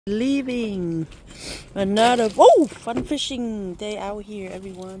Leaving another fun fishing day out here,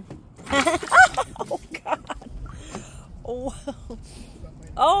 everyone. Oh god. Oh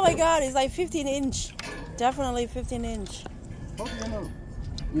my god, it's like 15 inch. Definitely 15 inch. How do you know?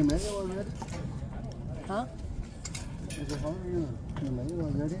 You made it already? Huh? Is it how do you know? You made it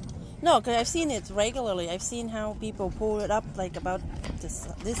already? No, because I've seen it regularly. I've seen how people pull it up like about this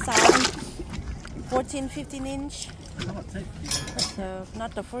size. 14, 15 inch. But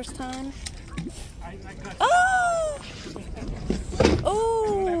not the first time. Oh!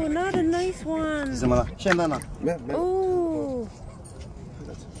 Oh, not a nice one. Oh,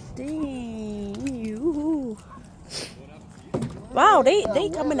 dang you! Wow, they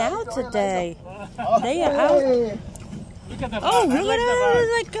coming out today. They are out. Oh, look at that!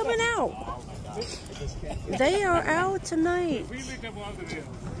 It's like coming out. They are out tonight. They are out.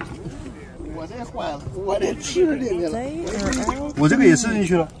 我这个也吃进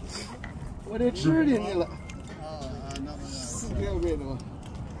去了。我得吃进去了。4倍的吗？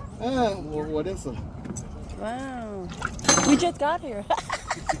我得死了。 Wow, we just got here.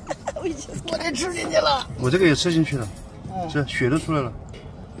 We just. 我得吃进去了。我这个也吃进去了，这血都出来了。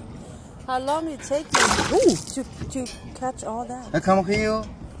 How long it take you to catch all that? I come here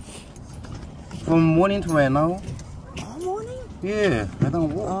from morning to right now. All morning? Yeah, I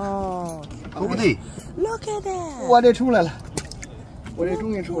don't walk. Oh. All day. Look at that. 我得出来了，我得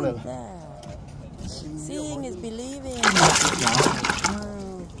终于出来了。 Seeing is believing.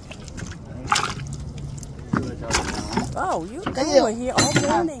 Oh, you were here all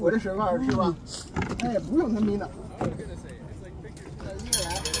morning. 我这水碗是吧？哎，不用他迷呢。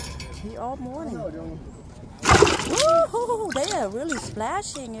 Here all morning. Woohoo! They are really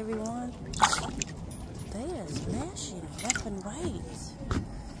splashing, everyone. They are splashing left and right.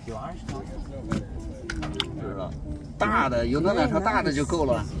 有20条。是吧？大的有那2条大的就够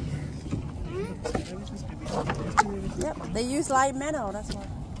了。 Yep, they use light minnow. That's why.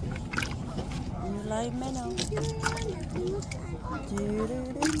 Use light minnow.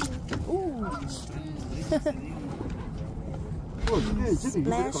 Ooh.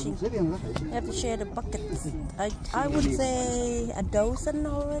 Splashing. You have to share the buckets. I would say a dozen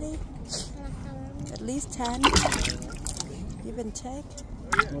already. At least 10. Give and take.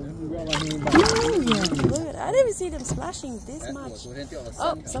 Ooh, yeah. Look at, I didn't see them splashing this much.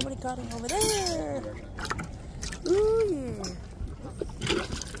 Oh, somebody caught him over there. Ooh,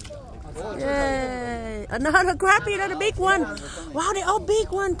 yeah. Yay. Another crappie, another big one. Wow, they all big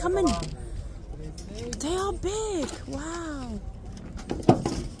one coming. They all big. Wow.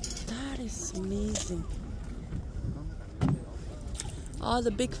 That is amazing. All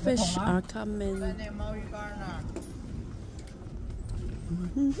the big fish are coming.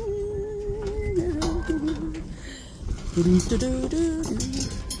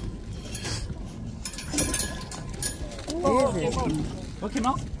 Okay,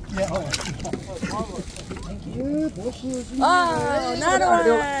 now? Yeah. Oh, another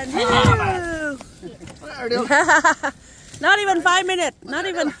one! Not even 5 minutes. Not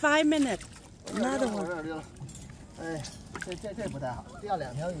even 5 minutes. Another one.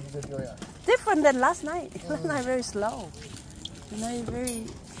 Different than last night. Last night very slow. Tonight very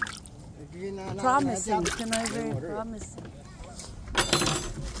promising. Tonight very promising.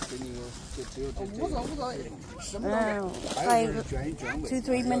 Wow. Like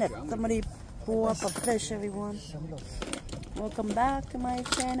 2-3 minutes. Somebody pull up a fish, everyone. Welcome back to my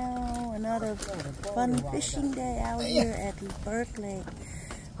channel. Another fun fishing day out here at Burke Lake.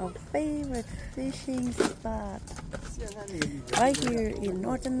 Our favorite fishing spot. Right here in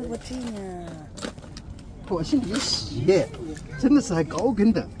Northern Virginia. 我心里喜，真的是还高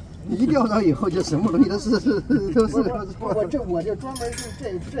跟的。一钓到以后就什么东西都是。我就专门是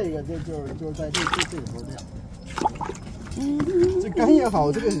这个就是在这个时候钓。这竿也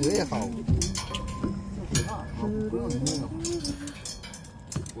好，这个饵也好。不用人用了。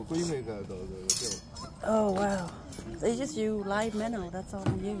我闺女个都。Oh wow! They just use live minnow. That's all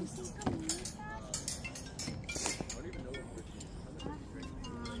they use.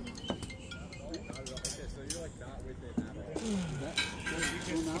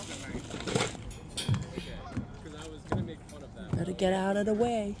 Better get out of the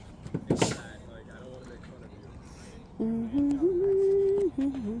way.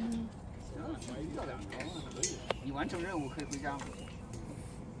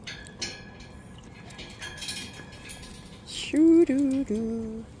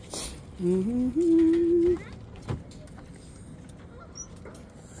 Shoo-doo-doo.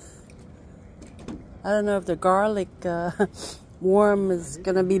 I don't know if the garlic worm is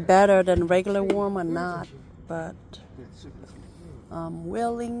gonna be better than regular worm or not, but I'm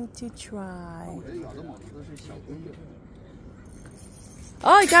willing to try.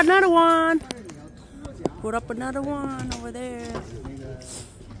 Oh, you got another one. Put up another one over there.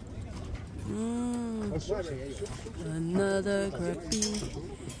 Another crappie,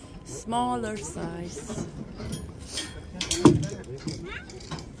 smaller size.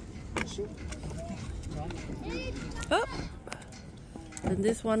 Oh, and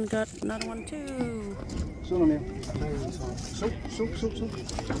this one got another one too.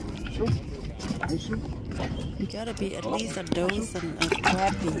 You gotta be at least a dozen of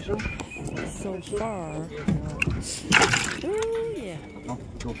crappie so far. Oh yeah.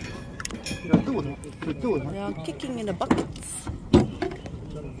 They are kicking in the buckets.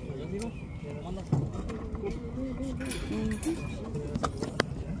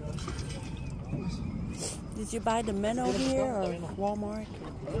 Did you buy the minnow here or Walmart?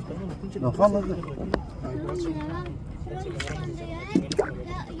 No,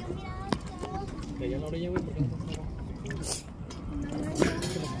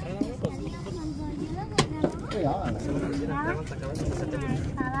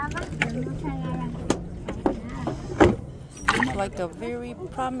 Looks like a very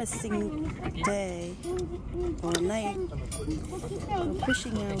promising day or night. We're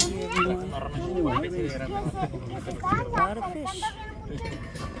fishing out here, everyone. A lot of fish.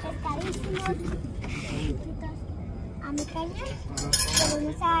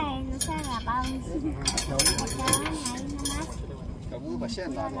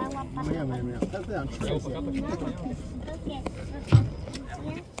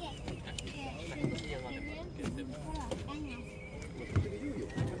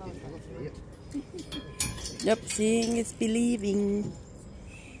 Yep, seeing is believing.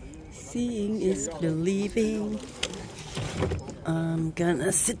 Seeing is believing. I'm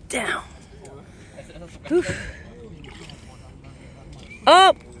gonna sit down. Whew.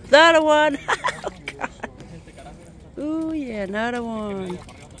 Oh, another one. Oh yeah, another one.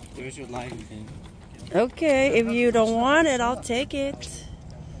 There's your line thing. Okay, if you don't want it, I'll take it.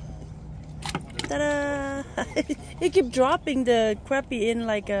 Ta-da! He keep dropping the crappie in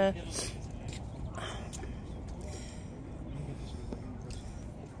like a...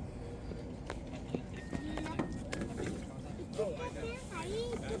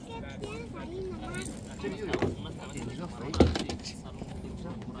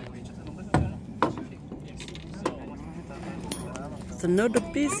 It's another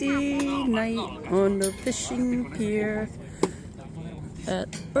busy night on the fishing pier at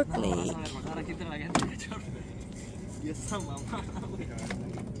Berkeley.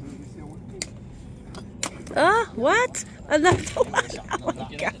 Ah, what? Another one? Oh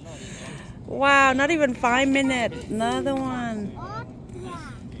my God. Wow, not even 5 minutes. Another one.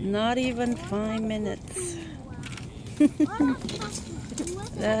 Not even 5 minutes.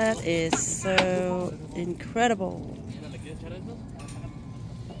 That is so incredible.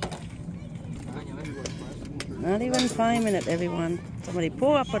 Not even 5 minutes, everyone. Somebody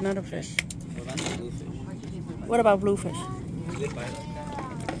pull up another fish. What about bluefish?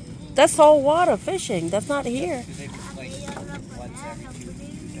 That's saltwater fishing. That's not here.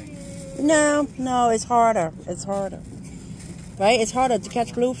 No, no, it's harder. It's harder. Right? It's harder to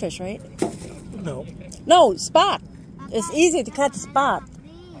catch bluefish, right? No. No, spot. It's easy to catch spot,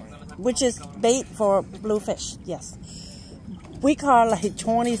 which is bait for bluefish. Yes. We caught like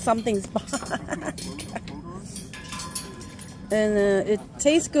 20-something spot. And it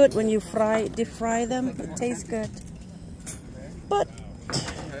tastes good when you deep fry them. It tastes good. But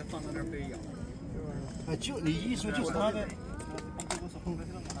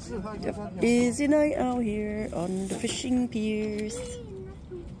busy night out here on the fishing piers.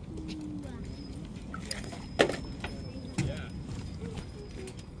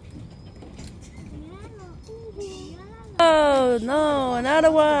 Oh no,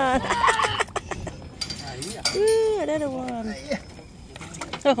 another one. Ooh, another one.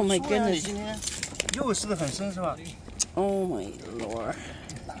 Oh my goodness. Oh my Lord.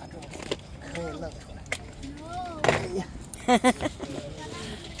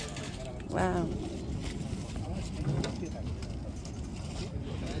 Wow.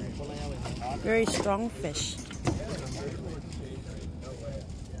 Very strong fish.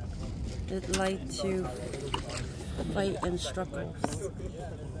 They like to fight and struggle.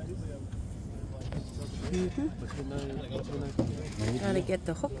 Trying to get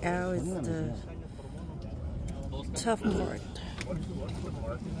the hook out is the tough part.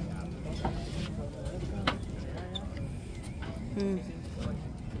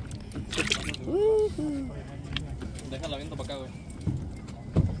 Déjala viendo para acá, güey.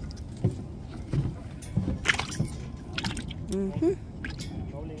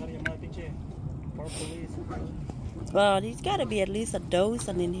 Well, there's got to be at least a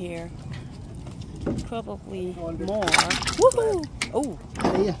dozen in here. Probably more. Woohoo! Oh,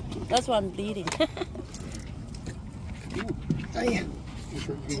 that's why I'm bleeding.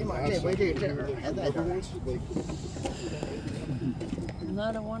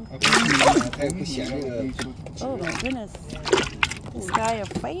 Another one. Oh my goodness. This guy are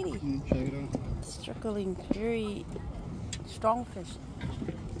fighting. Struggling, very strong fish.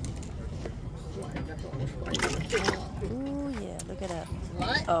 Oh yeah, look at that.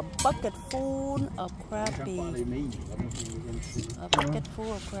 A bucket full of crappie. A bucket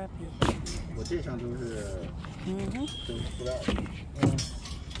full of crappie. Look at them.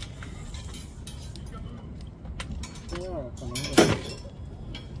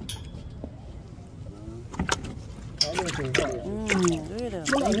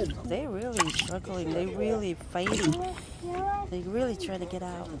 They're really struggling. They're really fighting. They really try to get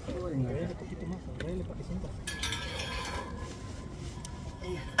out.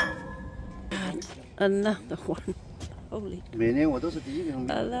 Another one. Holy.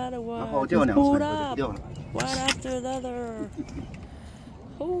 Another one. Just pulled up. One after another.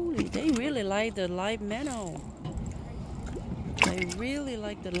 Holy, they really like the live minnow. They really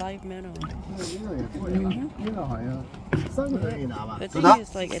like the live minnow. I think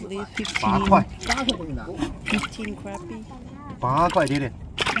it's like at least 15 crappie. 8块爹爹。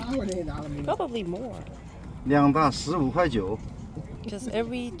 Probably more. 两大15块9。 Just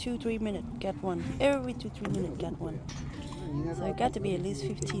every 2-3 minutes get one. Every 2-3 minutes get one. So it got to be at least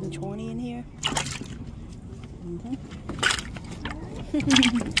 15-20 in here.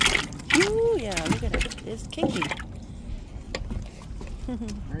 Ooh, yeah, look at it. It's kicking.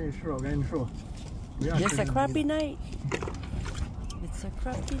 It's a crappie night. It's a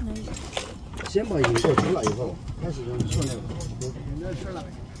crappie night. 先把鱼做出来以后，开始就做那个，有人吃了。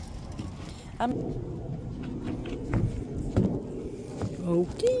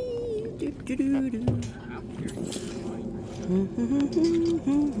Okay.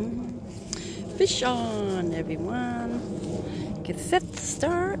 Fish on, everyone. Get set,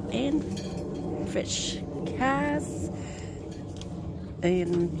 start, and fish. Cast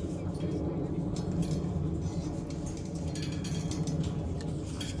and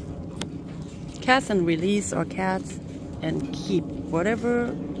cast and release, or cast and keep,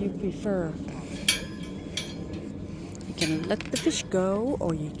 whatever you prefer. You can let the fish go,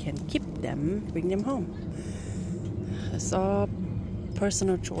 or you can keep them, bring them home. It's all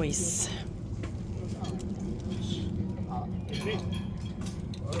personal choice.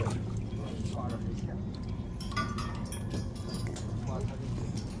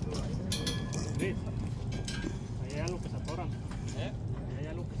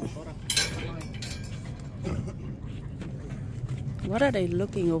 What are they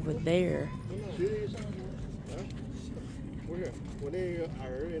looking over there?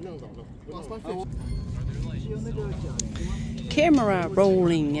 Camera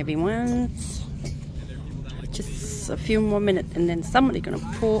rolling, everyone. Just a few more minutes and then somebody's gonna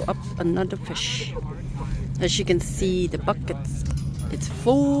pull up another fish. As you can see, the buckets, it's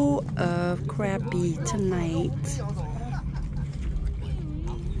full of crappie tonight.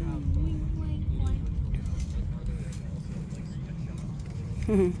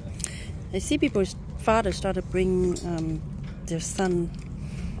 I see people's father started bring their son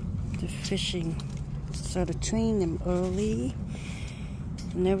to fishing. Started train them early.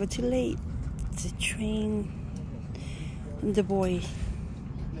 Never too late to train the boy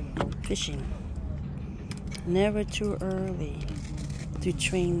fishing. Never too early to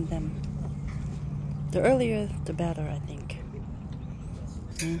train them. The earlier, the better, I think.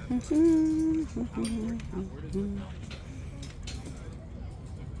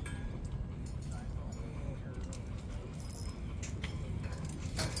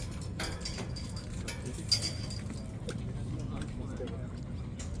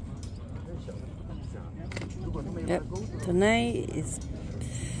 Yep, tonight is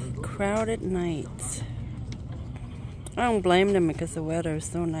crowded night. I don't blame them because the weather is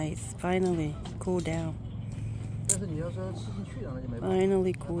so nice. Finally cool down.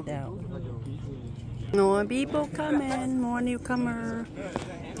 Finally cool down. More people coming, more newcomer.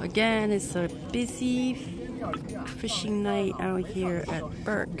 Again, it's a busy fishing night out here at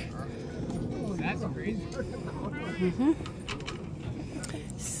Burke.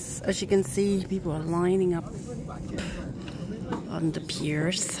 As you can see, people are lining up on the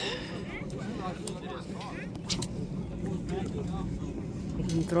piers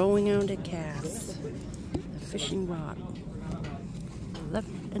and throwing out the cast, the fishing rod, left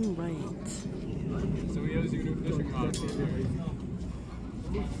and right. So we use your fishing rod.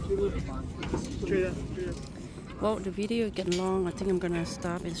 Well, the video is getting long. I think I'm gonna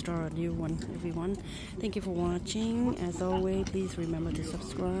stop and start a new one, everyone. Thank you for watching. As always, please remember to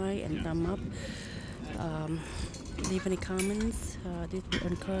subscribe and thumb up. Leave any comments. This is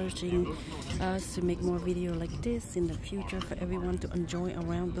encouraging us to make more videos like this in the future for everyone to enjoy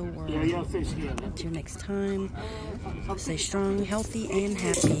around the world. Until next time, stay strong, healthy, and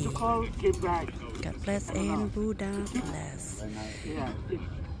happy. God bless and Buddha bless.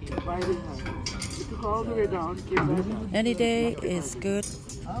 Any day is good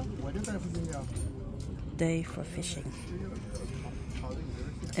day for fishing.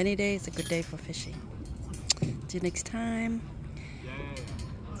 Any day is a good day for fishing. Till next time,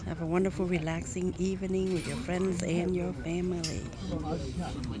 have a wonderful, relaxing evening with your friends and your family.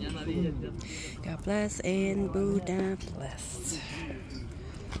 God bless and Buddha bless.